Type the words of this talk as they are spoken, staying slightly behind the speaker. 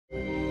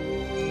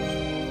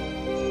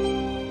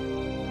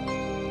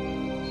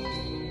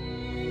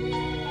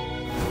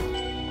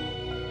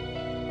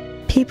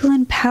People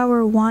in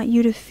power want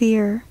you to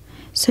fear,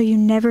 so you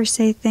never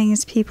say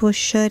things people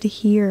should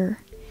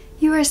hear.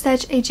 You are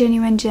such a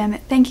genuine gem.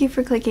 Thank you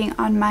for clicking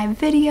on my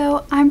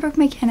video. I'm Brooke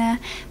Makenna,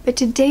 but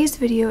today's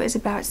video is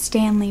about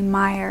Stanley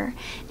Meyer.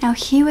 Now,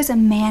 he was a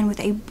man with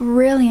a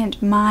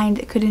brilliant mind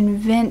that could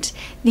invent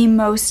the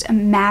most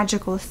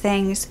magical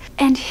things,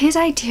 and his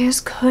ideas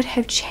could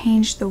have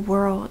changed the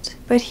world,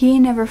 but he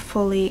never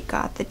fully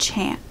got the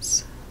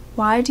chance.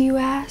 Why, do you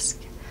ask?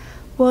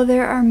 Well,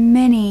 there are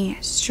many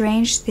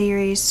strange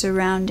theories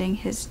surrounding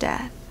his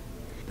death.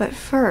 But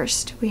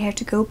first, we have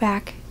to go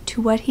back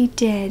to what he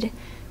did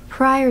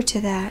prior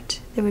to that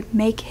would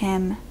make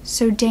him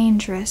so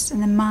dangerous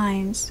in the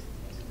minds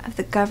of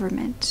the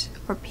government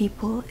or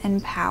people in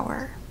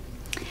power.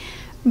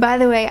 By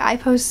the way, I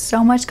post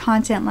so much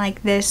content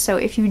like this, so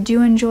if you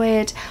do enjoy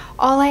it,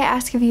 all I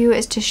ask of you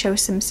is to show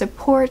some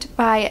support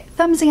by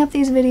thumbsing up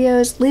these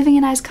videos, leaving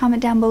a nice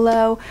comment down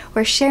below,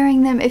 or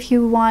sharing them if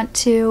you want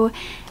to.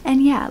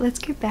 And yeah, let's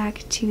get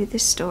back to the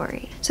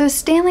story. So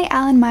Stanley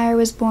Allen Meyer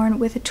was born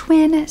with a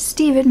twin,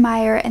 Stephen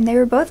Meyer, and they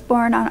were both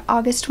born on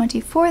August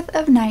 24th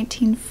of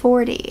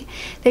 1940.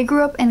 They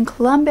grew up in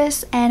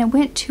Columbus and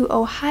went to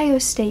Ohio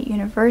State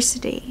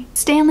University.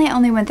 Stanley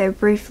only went there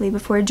briefly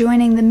before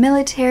joining the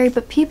military,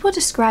 but people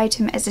described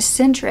him as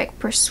eccentric,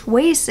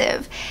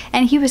 persuasive,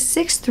 and he was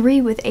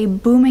 6'3" with a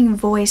booming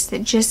voice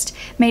that just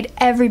made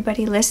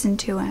everybody listen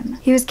to him.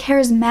 He was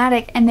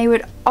charismatic, and they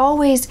would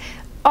always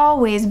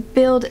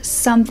build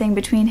something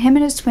between him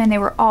and his twin. They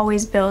were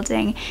always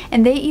building,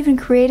 and they even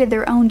created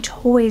their own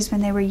toys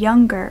when they were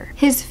younger.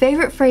 His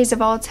favorite phrase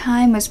of all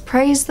time was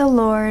 "praise the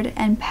Lord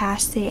and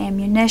pass the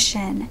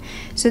ammunition."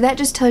 So that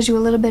just tells you a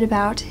little bit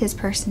about his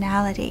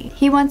personality.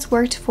 He once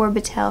worked for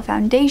Battelle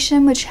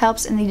Foundation, which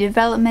helps in the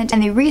development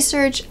and the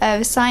research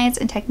of science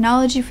and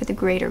technology for the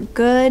greater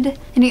good.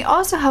 And he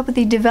also helped with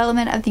the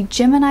development of the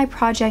Gemini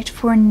project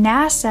for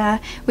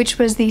NASA, which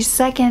was the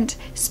second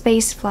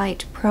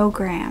spaceflight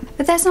program.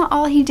 But that's not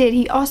all he did.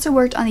 He also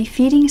worked on the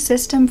feeding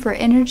system for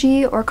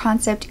energy, or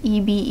concept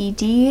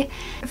EBED,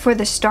 for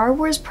the Star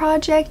Wars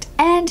project,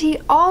 and he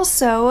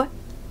also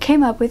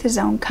came up with his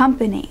own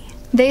company.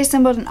 They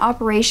assembled an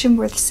operation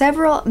worth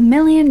several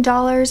 $million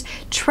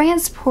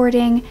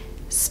transporting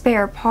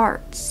spare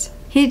parts.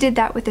 He did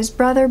that with his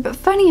brother, but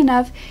funny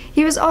enough,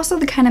 he was also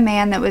the kind of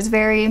man that was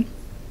very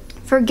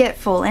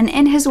forgetful and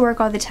in his work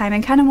all the time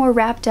and kind of more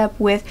wrapped up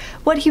with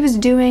what he was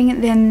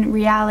doing than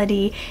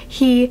reality.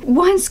 He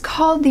once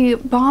called the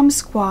bomb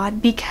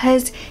squad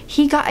because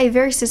he got a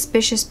very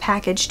suspicious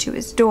package to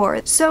his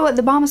door. So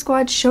the bomb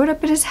squad showed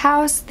up at his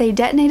house, they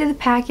detonated the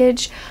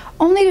package,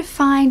 only to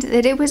find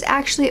that it was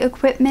actually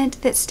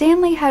equipment that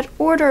Stanley had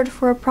ordered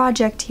for a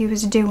project he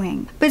was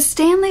doing. But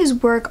Stanley's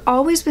work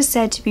always was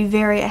said to be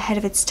very ahead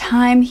of its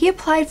time. He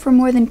applied for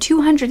more than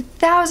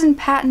 200,000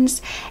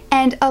 patents,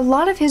 and a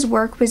lot of his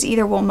work was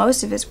either, well,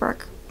 most of his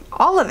work,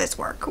 all of his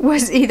work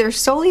was either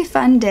solely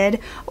funded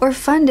or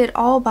funded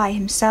all by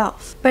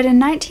himself. But in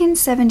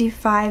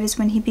 1975 is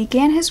when he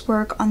began his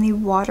work on the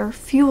water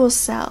fuel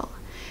cell,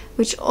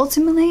 which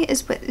ultimately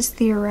is what is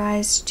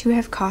theorized to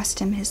have cost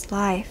him his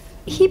life.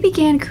 He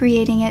began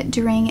creating it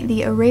during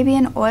the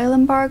Arabian oil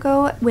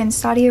embargo, when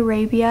Saudi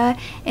Arabia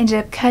ended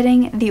up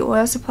cutting the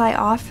oil supply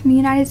off from the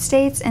United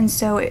States, and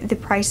so the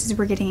prices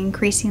were getting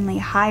increasingly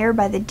higher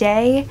by the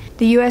day.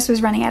 The US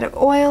was running out of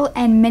oil,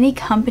 and many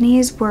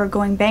companies were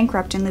going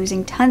bankrupt and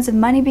losing tons of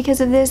money because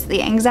of this.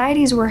 The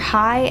anxieties were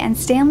high, and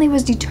Stanley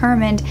was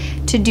determined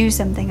to do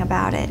something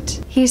about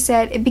it. He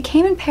said, "It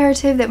became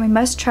imperative that we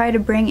must try to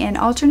bring in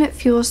alternate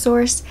fuel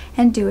source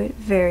and do it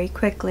very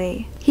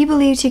quickly." He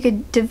believed he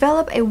could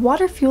develop a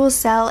water fuel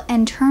cell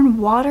and turn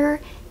water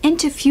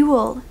into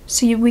fuel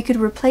so we could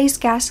replace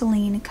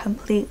gasoline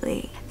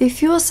completely. The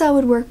fuel cell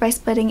would work by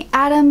splitting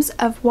atoms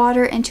of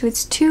water into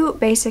its two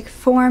basic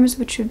forms,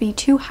 which would be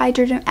 2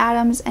 hydrogen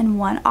atoms and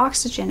 1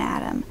 oxygen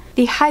atom.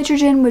 The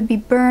hydrogen would be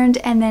burned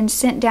and then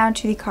sent down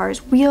to the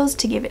car's wheels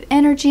to give it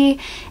energy,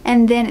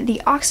 and then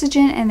the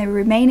oxygen and the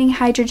remaining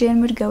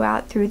hydrogen would go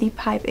out through the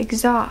pipe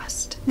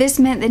exhaust. This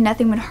meant that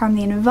nothing would harm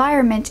the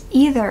environment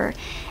either.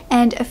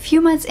 And a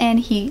few months in,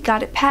 he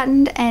got it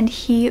patented, and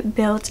he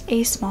built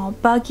a small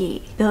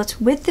buggy built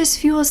with this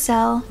fuel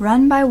cell,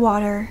 run by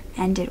water,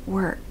 and it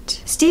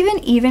worked.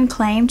 Stephen even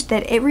claimed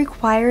that it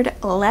required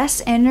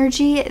less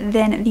energy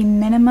than the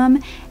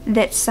minimum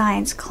that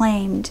science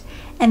claimed,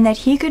 and that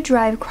he could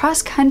drive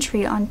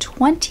cross-country on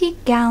 20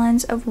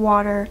 gallons of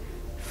water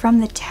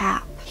from the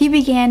tap. He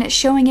began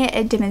showing it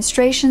at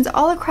demonstrations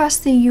all across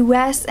the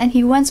US, and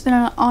he once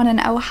went on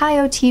an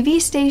Ohio TV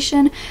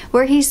station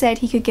where he said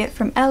he could get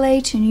from LA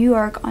to New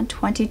York on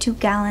 22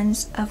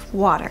 gallons of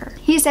water.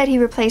 He said he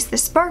replaced the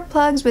spark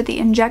plugs with the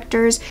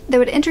injectors that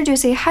would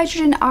introduce a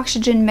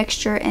hydrogen-oxygen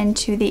mixture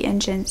into the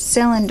engine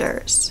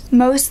cylinders.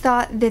 Most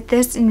thought that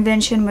this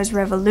invention was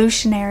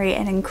revolutionary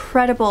and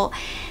incredible,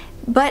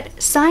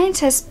 but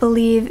scientists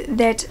believe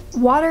that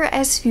water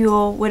as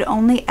fuel would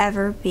only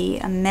ever be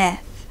a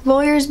myth.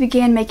 Lawyers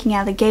began making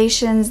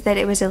allegations that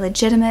it was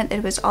illegitimate, that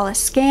it was all a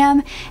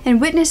scam,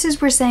 and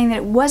witnesses were saying that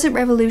it wasn't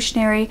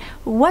revolutionary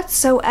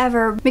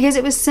whatsoever because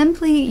it was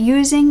simply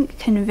using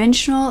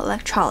conventional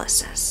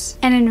electrolysis.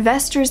 And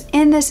investors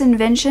in this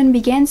invention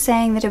began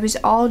saying that it was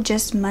all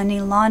just money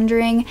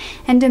laundering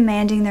and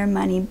demanding their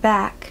money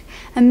back.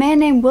 A man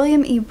named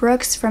William E.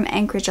 Brooks from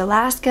Anchorage,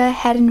 Alaska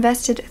had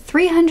invested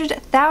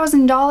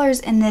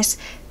 $300,000 in this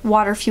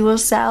water fuel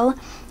cell,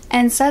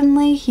 and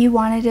suddenly he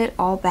wanted it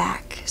all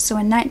back. So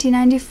in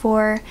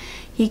 1994,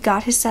 he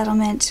got his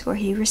settlement where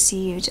he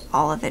received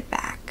all of it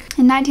back.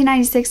 In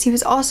 1996, he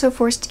was also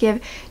forced to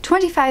give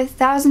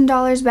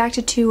 $25,000 back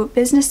to two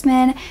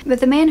businessmen, but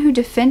the man who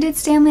defended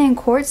Stanley in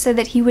court said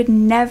that he would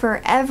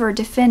never ever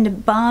defend a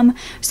bum,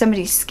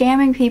 somebody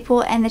scamming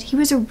people, and that he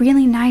was a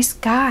really nice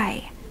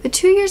guy. But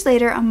 2 years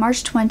later, on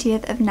March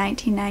 20th of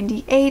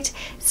 1998,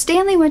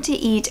 Stanley went to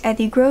eat at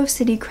the Grove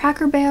City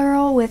Cracker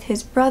Barrel with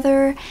his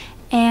brother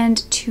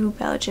and two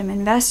Belgian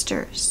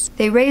investors.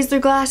 They raised their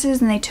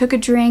glasses and they took a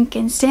drink,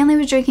 and Stanley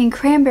was drinking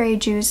cranberry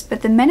juice,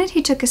 but the minute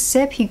he took a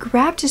sip, he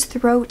grabbed his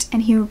throat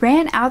and he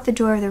ran out the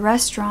door of the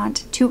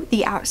restaurant to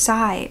the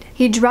outside.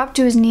 He dropped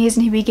to his knees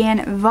and he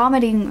began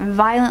vomiting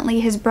violently.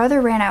 His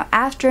brother ran out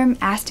after him,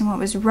 asked him what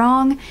was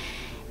wrong,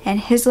 and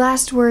his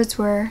last words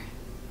were,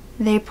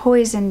 "They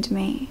poisoned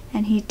me,"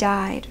 and he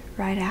died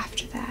right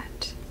after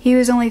that. He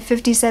was only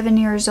 57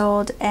 years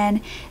old, and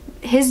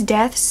his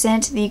death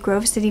sent the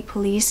Grove City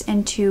police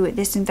into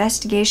this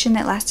investigation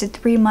that lasted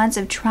 3 months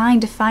of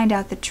trying to find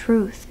out the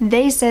truth.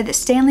 They said that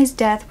Stanley's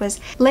death was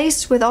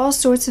laced with all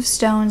sorts of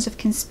stones of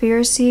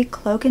conspiracy,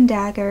 cloak and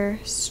dagger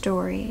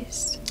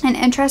stories. And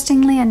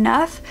interestingly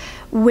enough,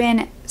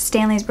 when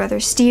Stanley's brother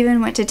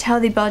Stephen went to tell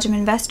the Belgian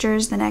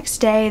investors the next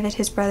day that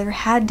his brother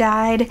had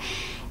died,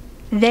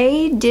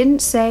 they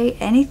didn't say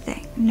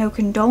anything. No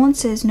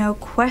condolences, no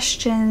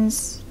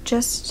questions,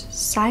 just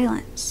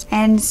silence.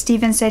 And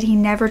Stephen said he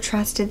never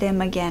trusted them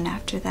again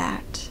after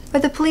that.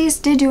 But the police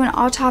did do an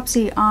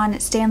autopsy on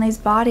Stanley's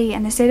body,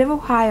 and the state of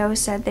Ohio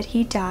said that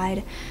he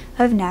died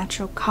of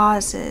natural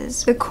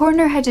causes. The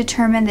coroner had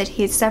determined that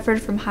he had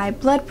suffered from high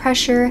blood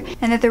pressure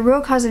and that the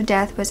real cause of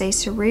death was a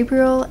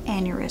cerebral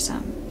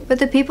aneurysm. But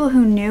the people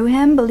who knew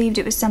him believed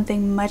it was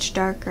something much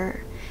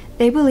darker.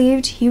 They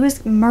believed he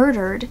was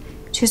murdered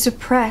to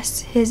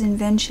suppress his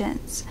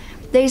inventions.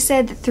 They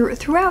said that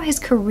throughout his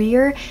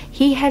career,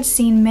 he had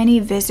seen many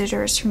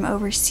visitors from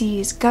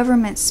overseas,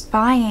 government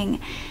spying,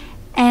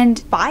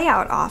 and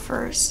buyout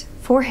offers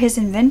for his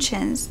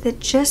inventions that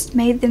just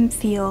made them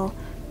feel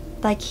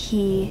like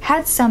he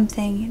had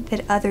something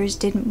that others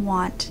didn't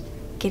want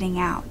getting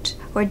out,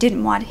 or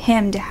didn't want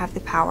him to have the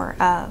power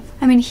of.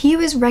 I mean, he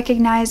was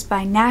recognized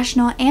by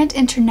national and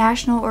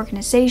international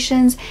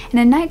organizations, and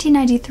in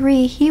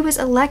 1993 he was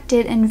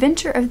elected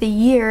Inventor of the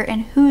Year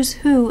in Who's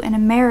Who in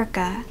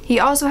America. He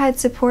also had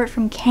support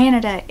from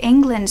Canada,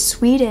 England,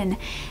 Sweden,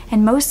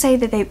 and most say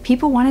that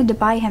people wanted to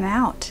buy him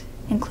out,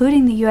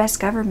 including the US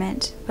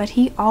government, but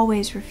he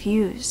always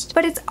refused.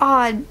 But it's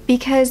odd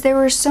because there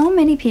were so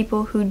many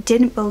people who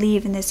didn't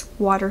believe in this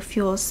water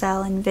fuel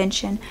cell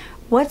invention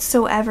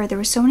whatsoever. There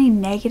were so many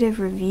negative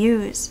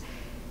reviews.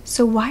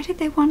 So why did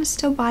they want to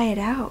still buy it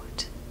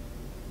out?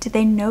 Did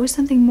they know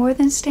something more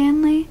than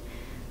Stanley?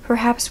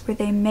 Perhaps were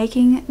they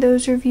making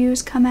those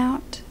reviews come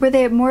out? Were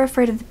they more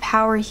afraid of the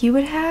power he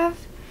would have,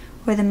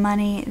 or the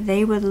money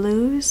they would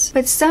lose?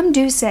 But some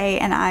do say,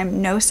 and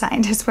I'm no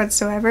scientist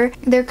whatsoever,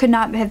 there could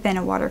not have been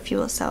a water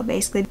fuel cell,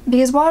 basically,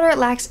 because water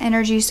lacks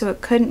energy, so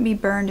it couldn't be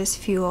burned as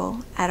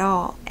fuel at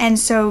all. And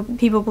so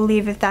people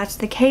believe if that's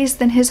the case,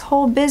 then his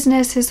whole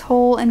business, his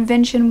whole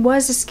invention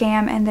was a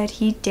scam, and that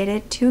he did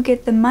it to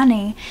get the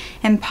money.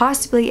 And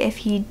possibly if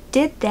he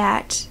did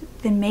that,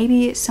 then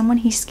maybe someone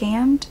he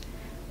scammed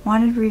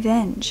wanted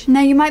revenge.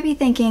 Now you might be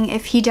thinking,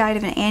 if he died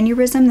of an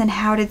aneurysm, then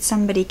how did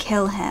somebody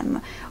kill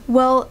him?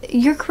 Well,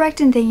 you're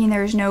correct in thinking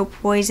there's no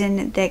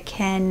poison that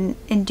can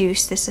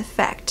induce this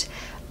effect.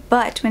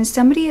 But when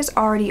somebody is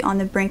already on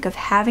the brink of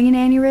having an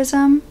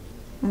aneurysm,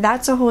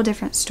 that's a whole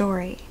different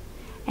story.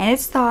 And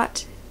it's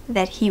thought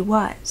that he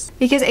was.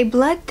 Because a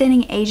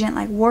blood-thinning agent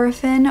like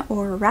warfarin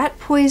or rat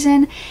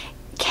poison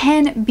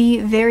can be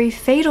very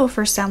fatal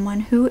for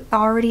someone who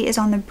already is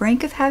on the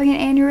brink of having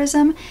an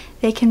aneurysm.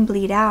 They can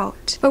bleed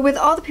out. But with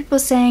all the people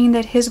saying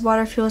that his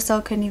water fuel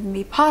cell couldn't even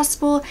be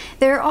possible,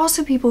 there are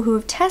also people who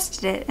have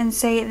tested it and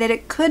say that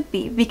it could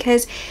be,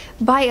 because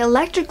by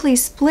electrically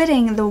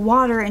splitting the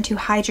water into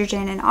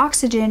hydrogen and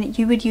oxygen,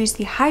 you would use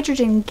the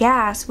hydrogen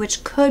gas,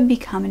 which could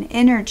become an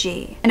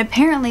energy. And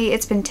apparently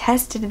it's been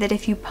tested that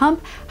if you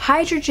pump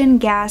hydrogen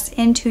gas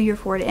into your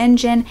Ford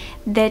engine,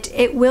 that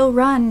it will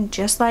run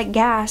just like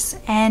gas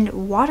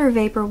and water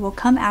vapor will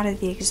come out of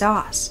the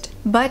exhaust.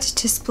 But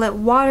to split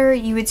water,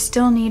 you would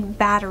still need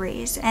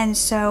batteries, and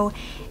so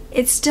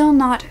it's still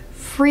not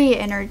free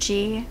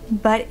energy,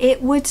 but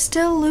it would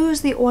still lose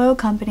the oil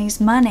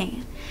companies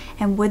money.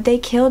 And would they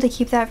kill to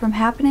keep that from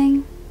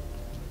happening?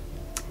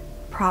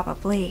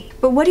 Probably.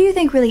 But what do you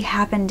think really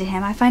happened to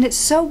him? I find it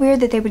so weird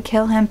that they would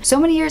kill him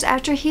so many years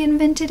after he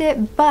invented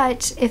it,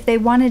 but if they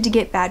wanted to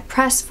get bad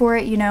press for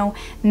it, you know,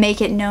 make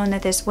it known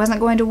that this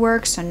wasn't going to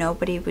work so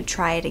nobody would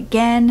try it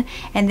again,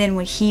 and then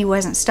when he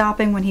wasn't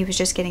stopping, when he was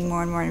just getting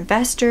more and more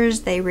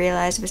investors, they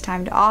realized it was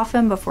time to off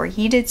him before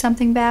he did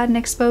something bad and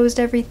exposed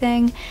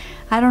everything.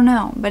 I don't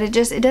know, but it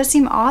does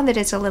seem odd that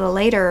it's a little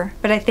later,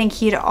 but I think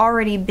he'd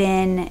already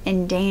been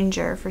in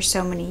danger for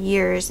so many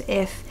years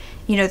if,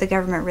 you know, the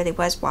government really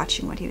was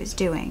watching what he was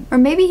doing. Or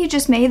maybe he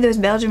just made those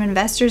Belgian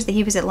investors that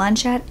he was at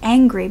lunch at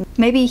angry.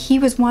 Maybe he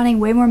was wanting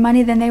way more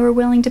money than they were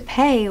willing to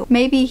pay.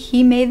 Maybe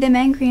he made them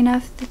angry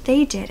enough that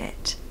they did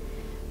it.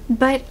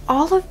 But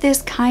all of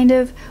this kind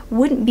of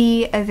wouldn't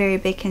be a very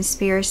big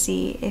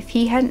conspiracy if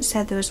he hadn't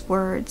said those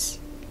words,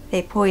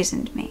 "They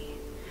poisoned me."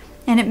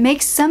 And it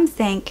makes some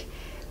think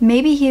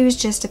maybe he was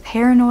just a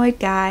paranoid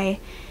guy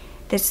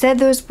that said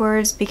those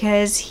words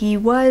because he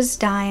was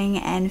dying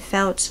and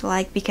felt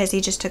like because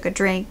he just took a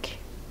drink,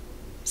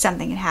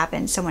 something had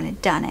happened, someone had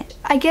done it.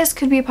 I guess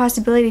could be a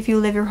possibility if you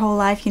live your whole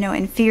life, you know,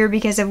 in fear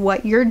because of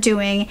what you're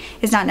doing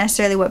is not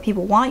necessarily what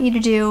people want you to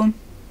do.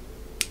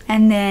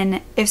 And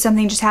then if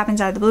something just happens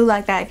out of the blue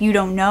like that, if you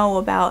don't know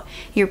about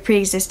your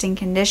pre-existing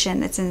condition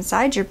that's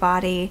inside your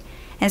body,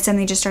 and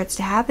something just starts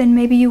to happen,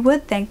 maybe you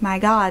would think, my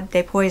God,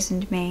 they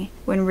poisoned me,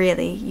 when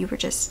really you were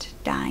just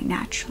dying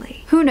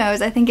naturally. Who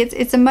knows? I think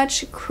it's a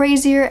much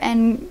crazier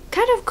and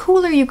kind of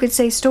cooler, you could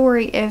say,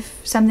 story if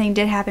something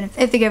did happen,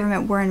 if the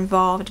government were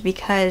involved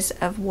because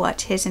of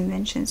what his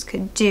inventions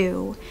could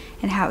do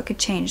and how it could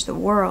change the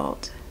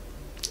world.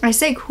 I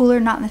say cooler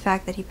not in the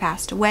fact that he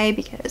passed away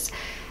because,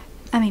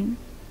 I mean,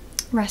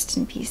 rest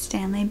in peace,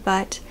 Stanley,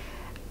 but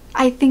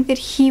I think that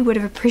he would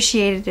have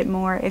appreciated it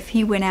more if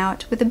he went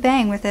out with a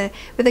bang, with a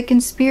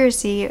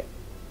conspiracy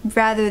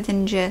rather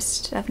than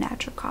just of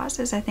natural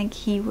causes. I think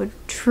he would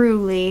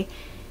truly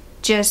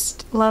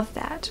just love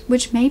that,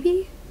 which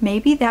maybe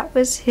that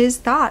was his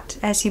thought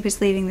as he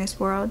was leaving this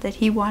world, that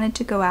he wanted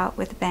to go out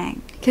with a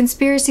bang.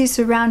 Conspiracies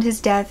surround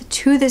his death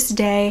to this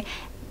day,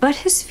 but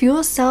his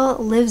fuel cell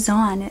lives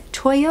on.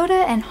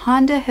 Toyota and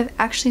Honda have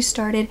actually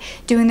started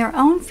doing their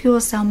own fuel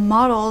cell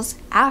models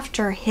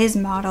after his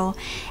model,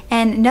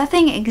 and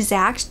nothing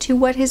exact to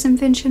what his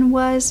invention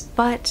was,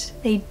 but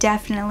they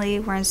definitely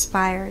were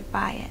inspired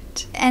by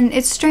it. And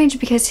it's strange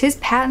because his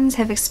patents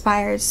have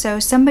expired, so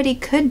somebody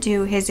could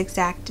do his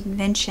exact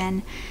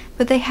invention,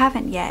 but they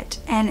haven't yet.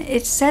 And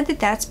it's said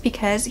that that's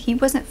because he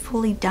wasn't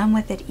fully done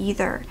with it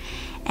either.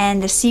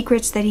 And the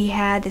secrets that he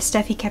had, the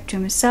stuff he kept to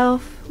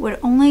himself, would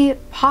only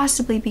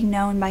possibly be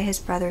known by his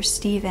brother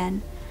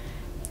Stephen,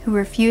 who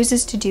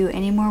refuses to do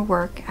any more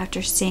work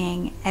after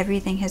seeing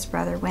everything his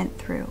brother went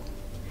through,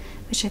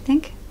 which I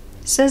think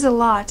says a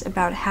lot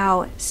about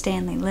how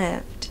Stanley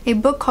lived. A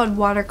book called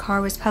Water Car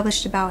was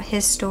published about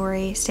his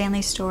story,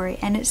 Stanley's story,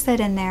 and it said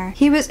in there,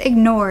 he was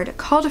ignored,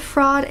 called a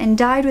fraud, and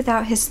died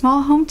without his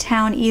small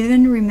hometown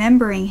even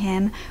remembering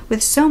him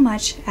with so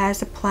much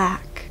as a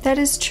plaque. That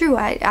is true.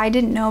 I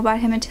didn't know about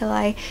him until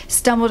I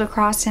stumbled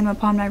across him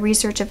upon my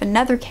research of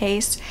another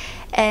case,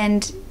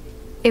 and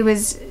it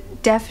was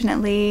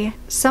definitely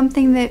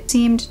something that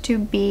seemed to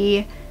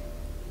be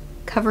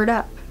covered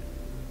up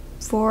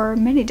for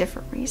many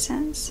different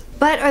reasons.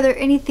 But are there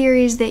any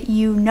theories that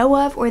you know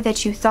of or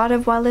that you thought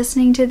of while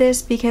listening to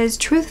this? Because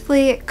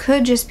truthfully, it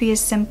could just be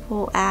as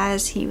simple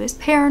as he was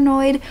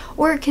paranoid,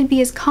 or it could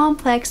be as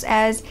complex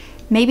as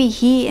maybe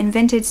he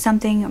invented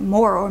something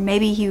more, or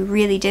maybe he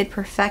really did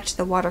perfect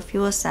the water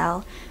fuel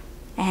cell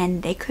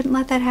and they couldn't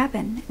let that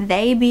happen.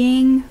 They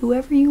being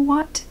whoever you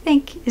want to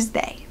think is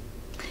they.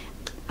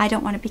 I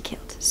don't want to be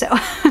killed, so.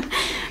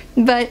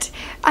 But,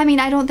 I mean,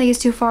 I don't think it's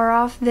too far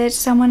off that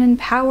someone in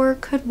power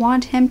could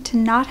want him to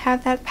not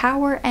have that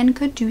power and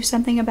could do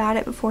something about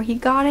it before he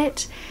got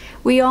it.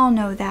 We all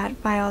know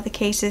that by all the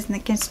cases and the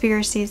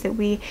conspiracies that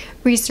we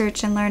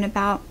research and learn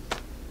about.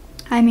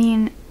 I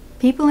mean,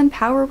 people in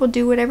power will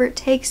do whatever it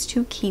takes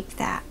to keep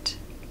that.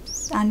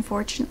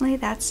 Unfortunately,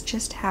 that's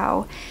just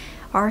how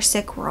our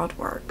sick world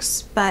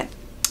works. But,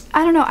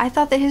 I don't know, I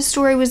thought that his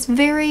story was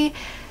very,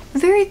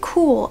 very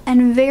cool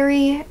and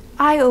very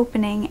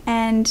eye-opening,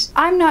 and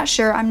I'm not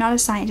sure, I'm not a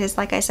scientist,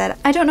 like I said.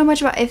 I don't know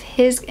much about if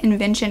his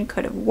invention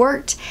could have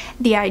worked.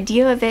 The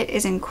idea of it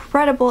is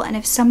incredible, and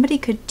if somebody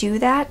could do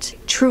that,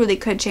 truly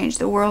could change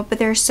the world. But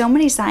there are so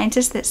many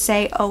scientists that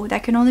say, oh,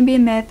 that can only be a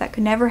myth, that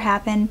could never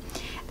happen,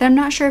 that I'm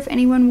not sure if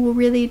anyone will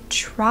really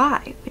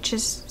try, which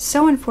is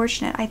so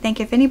unfortunate. I think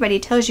if anybody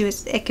tells you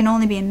it can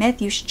only be a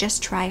myth, you should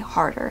just try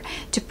harder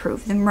to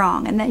prove them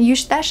wrong. And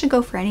that should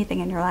go for anything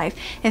in your life.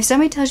 If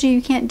somebody tells you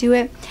you can't do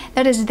it,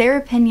 that is their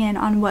opinion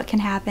on what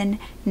can happen,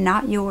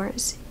 not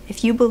yours.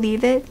 If you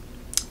believe it,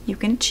 you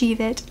can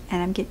achieve it.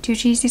 And I'm getting too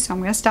cheesy, so I'm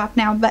going to stop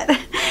now. But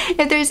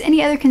if there's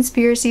any other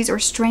conspiracies or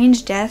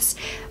strange deaths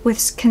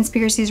with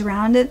conspiracies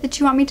around it that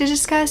you want me to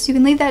discuss, you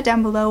can leave that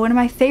down below. One of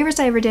my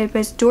favorites I ever did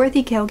was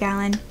Dorothy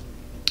Kilgallen.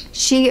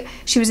 She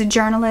was a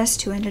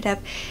journalist who ended up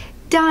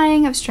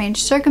dying of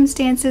strange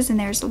circumstances, and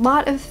there's a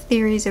lot of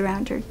theories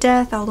around her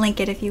death. I'll link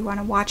it if you want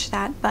to watch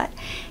that. But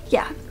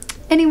yeah,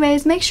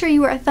 Anyways, make sure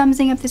you are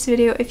thumbsing up this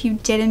video if you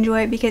did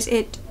enjoy it, because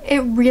it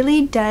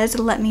really does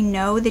let me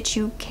know that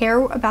you care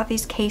about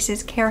these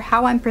cases, care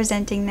how I'm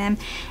presenting them,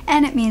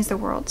 and it means the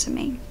world to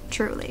me,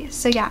 truly.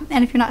 So yeah,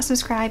 and if you're not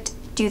subscribed,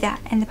 do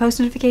that, and the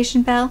post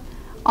notification bell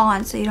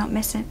on so you don't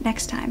miss it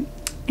next time.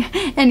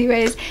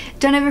 Anyways,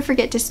 don't ever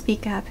forget to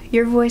speak up.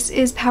 Your voice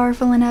is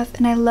powerful enough,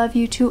 and I love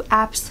you to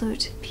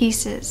absolute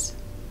pieces.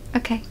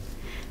 Okay,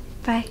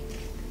 bye.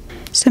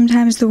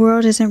 Sometimes the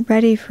world isn't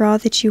ready for all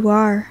that you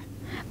are,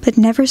 but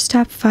never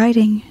stop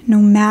fighting, no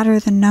matter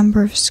the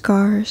number of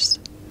scars.